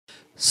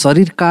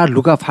शरीरका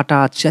लुगाफाटा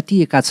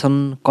च्यातिएका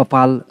छन्,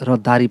 कपाल र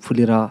दारी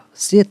फुलेर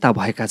सेता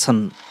भएका छन्।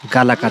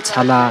 गालाका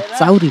छाला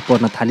चाउरी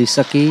पर्न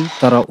थालिसके,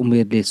 तर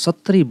उमेरले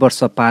 70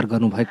 वर्ष पार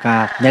गर्नुभएका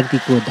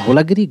म्याग्दीको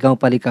धौलागिरी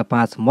गाउँपालिका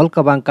 5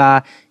 मल्कबाङका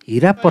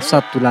हिरा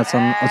प्रसाद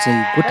तुलाचन अझै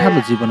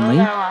गोठालो जीवनमै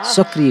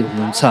सक्रिय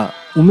हुनुहुन्छ।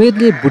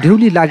 उमेरले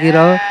बुढ्यौली लागेर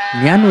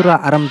न्यानो र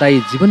आरामदायी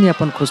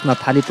जीवनयापन खोज्न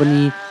थाले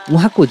पनि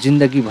उहाँको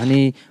जिन्दगी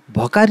भने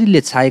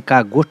भकारीले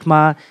छाएका गोठमा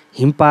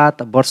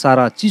हिमपात, वर्षा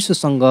र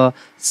चिसोसँग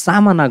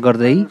सामना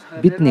गर्दै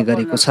बित्ने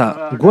गरेको छ।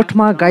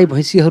 गोठमा गाई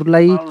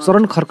भैँसीहरूलाई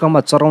चरण खर्कमा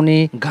चराउने,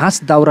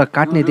 घाँस दाउरा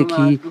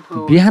काट्नेदेखि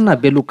बिहान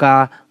बेलुका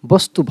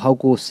वस्तु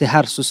भाउको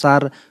स्याहार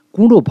सुसार,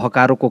 कुँडो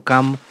भकारोको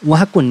काम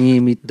उहाँको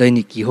नियमित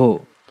दैनिकी हो।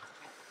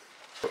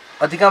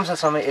 अधिकांश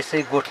समय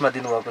यसै गोठमा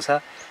दिनुभएको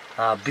छ।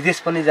 विदेश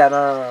पनि जान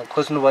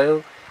खोज्नुभयो,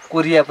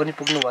 कोरिया पनि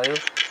पुग्नुभयो,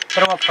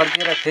 तर उहाँ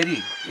फर्केर फेरि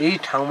यही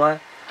ठाउँमा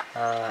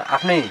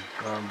आफ्नै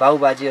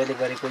बाबुबाजेहरूले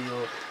गरेको यो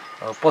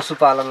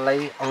पशुपालनलाई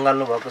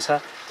अँगाल्नु भएको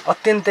छ।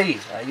 अत्यन्तै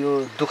यो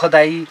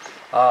दुःखदायी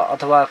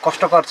अथवा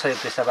कष्टकर छ यो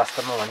पेसा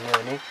वास्तवमा भन्ने हो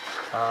भने।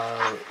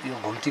 यो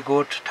घुम्ती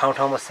गोठ ठाउँ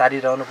ठाउँमा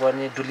सारिरहनु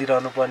पर्ने,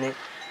 डुलिरहनु पर्ने।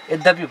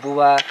 यद्यपि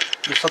बुबा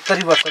यो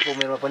 70 वर्षको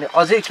उमेरमा पनि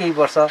अझै केही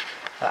वर्ष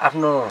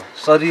आफ्नो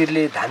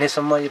शरीरले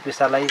धानेसम्म यो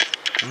पेसालाई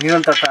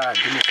निरन्तरता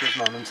दिने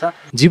सोचमा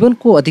हुनुहुन्छ।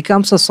 जीवनको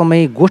अधिकांश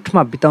समय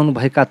गोठमा बिताउनु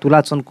भएका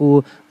तुलाचनको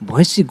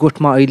भैँसी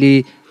गोठमा अहिले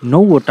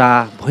 9वटा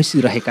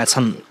भैँसी रहेका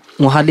छन्।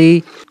 उहाँले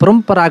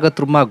परम्परागत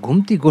रूपमा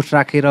घुम्ती गोठ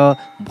राखेर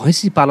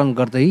भैँसी पालन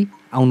गर्दै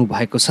आउनु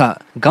भएको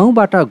छ।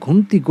 गाउँबाट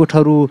घुम्ती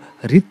गोठहरू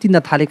रित्तिन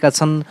थालेका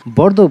छन्।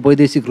 बढ्दो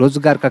वैदेशिक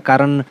रोजगारका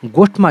कारण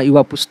गोठमा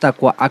युवा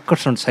पुस्ताको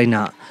आकर्षण छैन।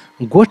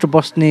 गोठ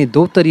बस्ने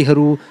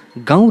दौतरीहरू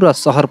गाउँ र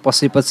सहर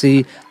पसेपछि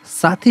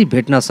साथी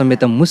भेट्न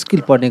समेत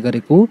मुस्किल पर्ने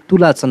गरेको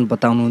तुलाचन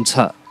बताउनुहुन्छ।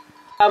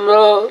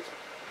 हाम्रो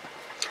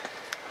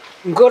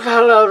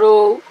गोठालाहरू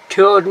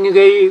थियो,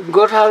 निकै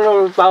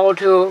गोठालाहरू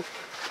पाउँथ्यो,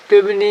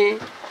 त्यो पनि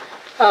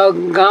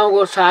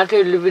गाउँको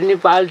साथीहरूले पनि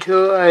पाल्थ्यो।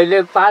 अहिले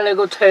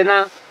पालेको छैन,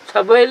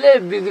 सबैले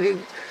बिग्री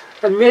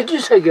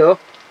मेटिसक्यो।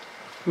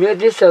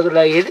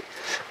 मेटिसक्दाखेरि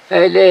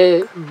अहिले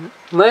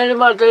मैले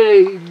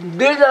मात्रै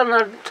 2 जना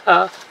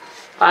छ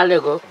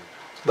पालेको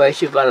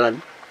भैँसी पालन।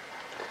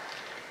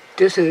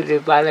 त्यसरी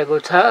पालेको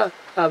छ।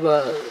 अब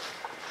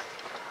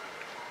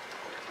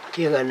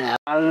के गर्ने,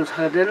 पाल्न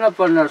सक्दैन।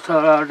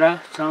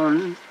 15-16वटासम्म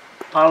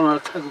पाल्न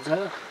सक्छ।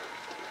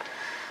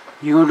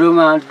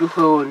 हिउँदोमा दुःख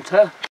हुन्छ।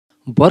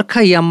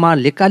 बर्खायाममा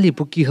लेकाली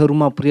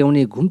बुकीहरूमा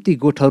पुर्याउने घुम्ती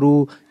गोठहरू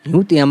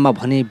हिउँदयाममा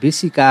भने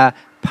बेसीका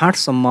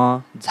फाँटसम्म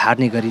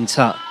झार्ने गरिन्छ।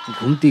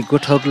 घुम्ती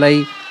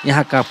गोठहरूलाई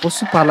यहाँका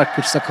पशुपालक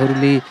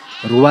कृषकहरूले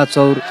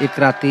रुवाचौर,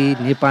 एकराते,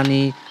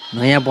 नेपाने,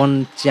 नयाँवन,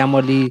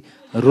 च्यामली,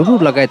 रुरु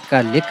लगायतका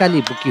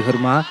लेकाली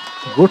बुकीहरूमा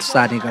गोठ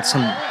सार्ने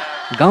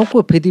गर्छन्।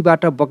 गाउँको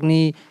फेदीबाट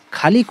बग्ने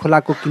खाली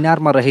खोलाको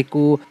किनारमा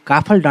रहेको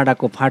काफल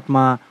डाँडाको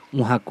फाँटमा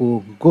उहाँको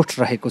गोठ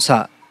रहेको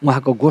छ।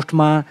 उहाँको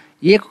गोठमा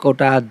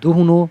 1वटा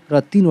दुहुनो र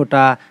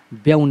 3वटा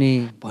ब्याउने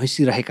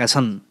भैँसी रहेका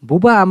छन्।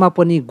 बुबा आमा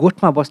पनि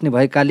गोठमा बस्ने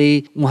भएकाले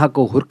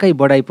उहाँको हुर्काइ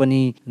बढाइ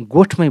पनि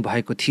गोठमै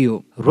भएको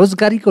थियो।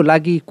 रोजगारीको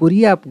लागि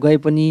कोरिया गए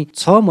पनि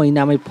 6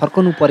 महिनामै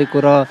फर्कनु परेको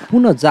र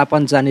पुनः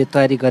जापान जाने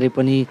तयारी गरे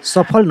पनि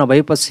सफल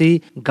नभएपछि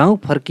गाउँ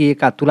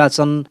फर्किएका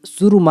तुलाचन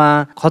सुरुमा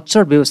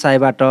खच्चड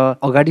व्यवसायबाट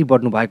अगाडि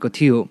बढ्नु भएको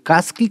थियो।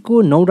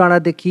 कास्कीको 9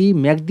 डाँडादेखि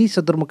म्याग्दी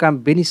सदरमुकाम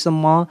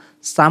बेनीसम्म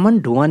सामान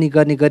ढुवानी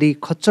गर्ने गरी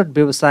खच्चड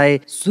व्यवसाय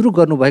सुरु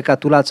गर्नुभएका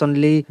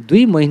तुलाचनले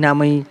 2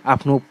 महिनामै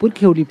आफ्नो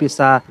पुर्ख्यौली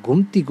पेसा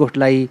घुम्ती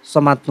गोठलाई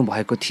समात्नु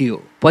भएको थियो।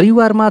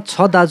 परिवारमा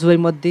 6 दाजुभाइ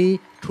मध्ये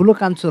ठुलो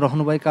कान्छो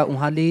रहनुभएका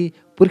उहाँले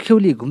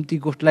पुर्ख्यौली घुम्ती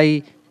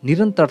गोठलाई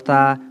निरन्तरता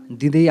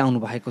दिँदै आउनु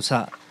भएको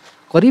छ।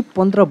 करिब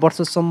 15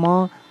 वर्षसम्म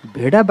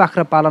भेडा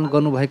बाख्रा पालन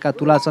गर्नुभएका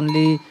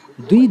तुलाचनले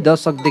 2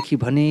 दशकदेखि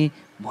भने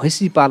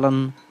भैँसी पालन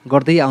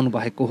गर्दै आउनु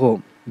भएको हो।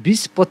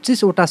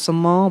 20-25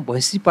 वटासम्म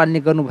भैँसी पाल्ने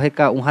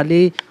गर्नुभएका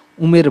उहाँले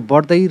उमेर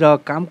बढ्दै र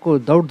कामको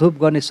दौडधुप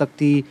गर्ने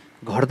शक्ति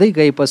घट्दै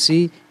गएपछि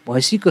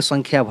भैँसीको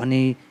सङ्ख्या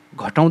भने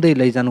घटाउँदै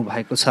लैजानु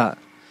भएको छ।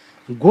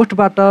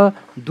 गोठबाट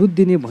दुध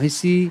दिने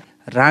भैँसी,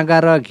 राँगा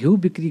र घिउ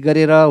बिक्री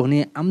गरेर हुने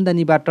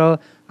आम्दानीबाट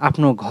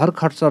आफ्नो घर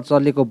खर्च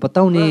चलेको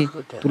बताउने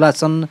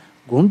तुलाचन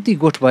घुम्ती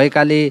गोठ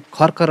भएकाले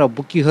खर्क र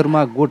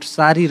बुकीहरूमा गोठ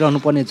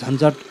सारिरहनुपर्ने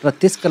झन्झट र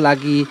त्यसका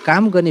लागि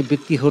काम गर्ने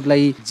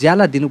व्यक्तिहरूलाई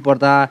ज्याला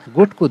दिनुपर्दा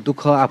गोठको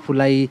दुःख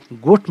आफूलाई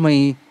गोठमै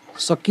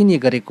सकिने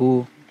गरेको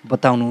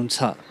बताउनुहुन्छ।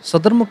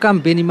 सदरमुकाम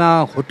बेनीमा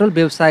होटल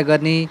व्यवसाय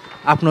गर्ने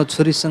आफ्नो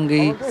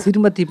छोरीसँगै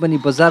श्रीमती पनि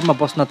बजारमा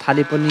बस्न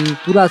थाले पनि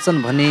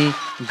तुलाचन भने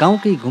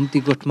गाउँकै घुम्ती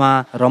गोठमा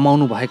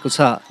रमाउनु भएको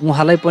छ।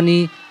 उहाँलाई पनि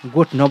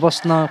गोठ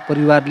नबस्न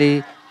परिवारले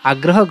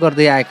आग्रह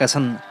गर्दै आएका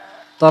छन्,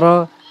 तर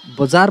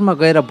बजारमा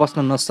गएर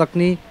बस्न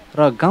नसक्ने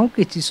र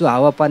गाउँकै चिसो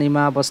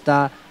हावापानीमा बस्दा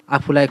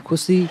आफूलाई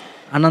खुसी,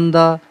 आनन्द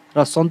र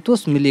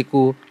सन्तोष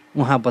मिलेको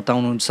उहाँ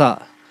बताउनुहुन्छ।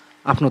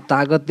 आफ्नो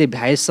तागतले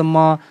भ्याएसम्म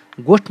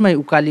गोठमै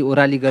उकाली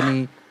ओह्राली गर्ने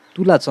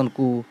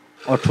तुलाचनको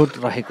अठोट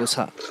रहेको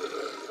छ।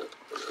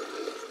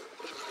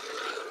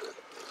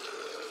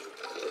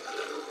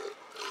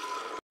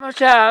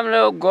 समस्या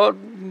हाम्रो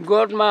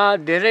गोठमा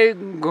धेरै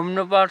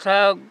घुम्नुपर्छ।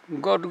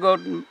 गोठ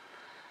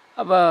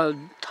अब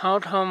ठाउँ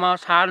ठाउँमा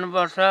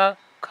सार्नुपर्छ।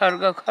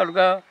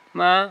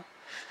 खर्गमा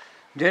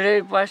धेरै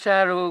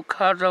पैसाहरू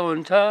खर्च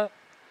हुन्छ।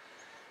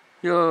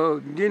 यो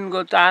दिनको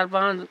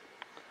 4-5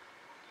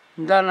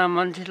 जना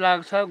मान्छे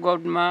लाग्छ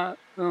गोठमा।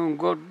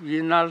 गोठ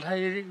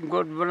हिँड्दाखेरि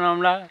गोठ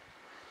बनाउँला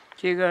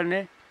के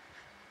गर्ने।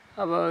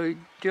 अब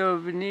त्यो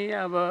पनि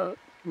अब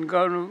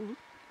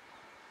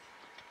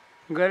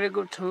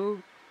गरेको छु।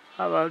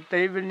 अब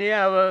त्यही पनि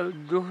अब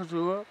दुःख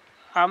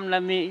सुख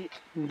आम्दानी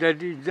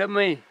जति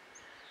जम्मै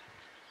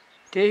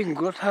त्यही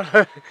गोठा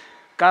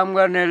काम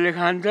गर्नेले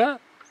खान्छ।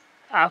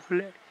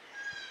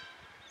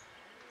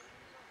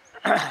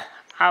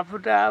 आफू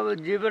त अब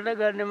जीवन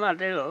गर्ने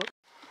मात्रै हो।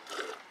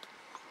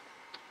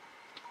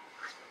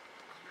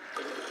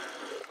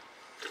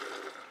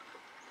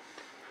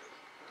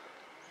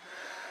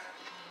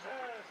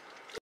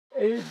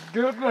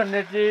 दुध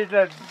भन्ने चिज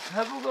त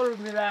सबै कुरो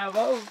मिलाएर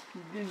भाउ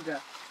दिन्छ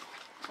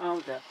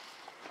आउँछ।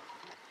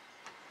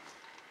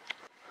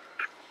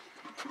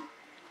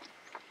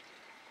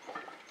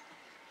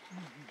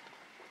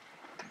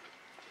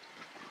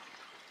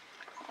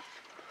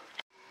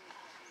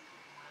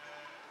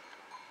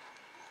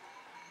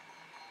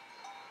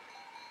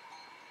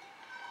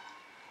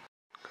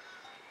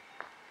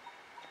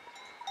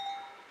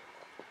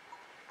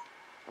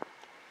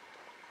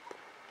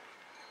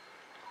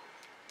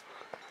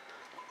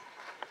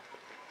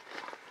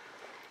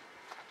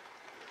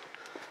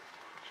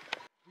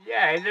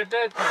 अहिले त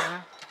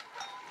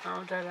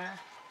आउँछ र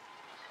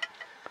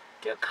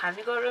त्यो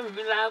खानेकुरो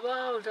मिलाएर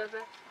आउँछ त।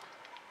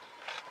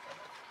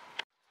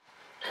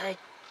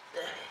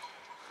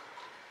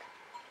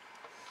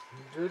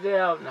 दुधै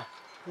आउन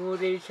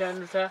पुरै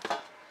सानो छ।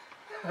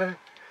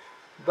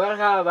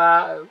 बर्खा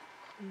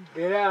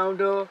धेरै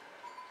आउँदो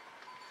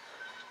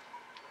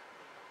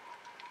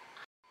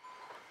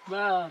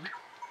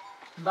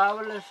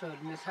बाबालाई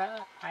सोध्ने छ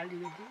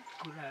अलिकति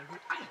कुराहरू।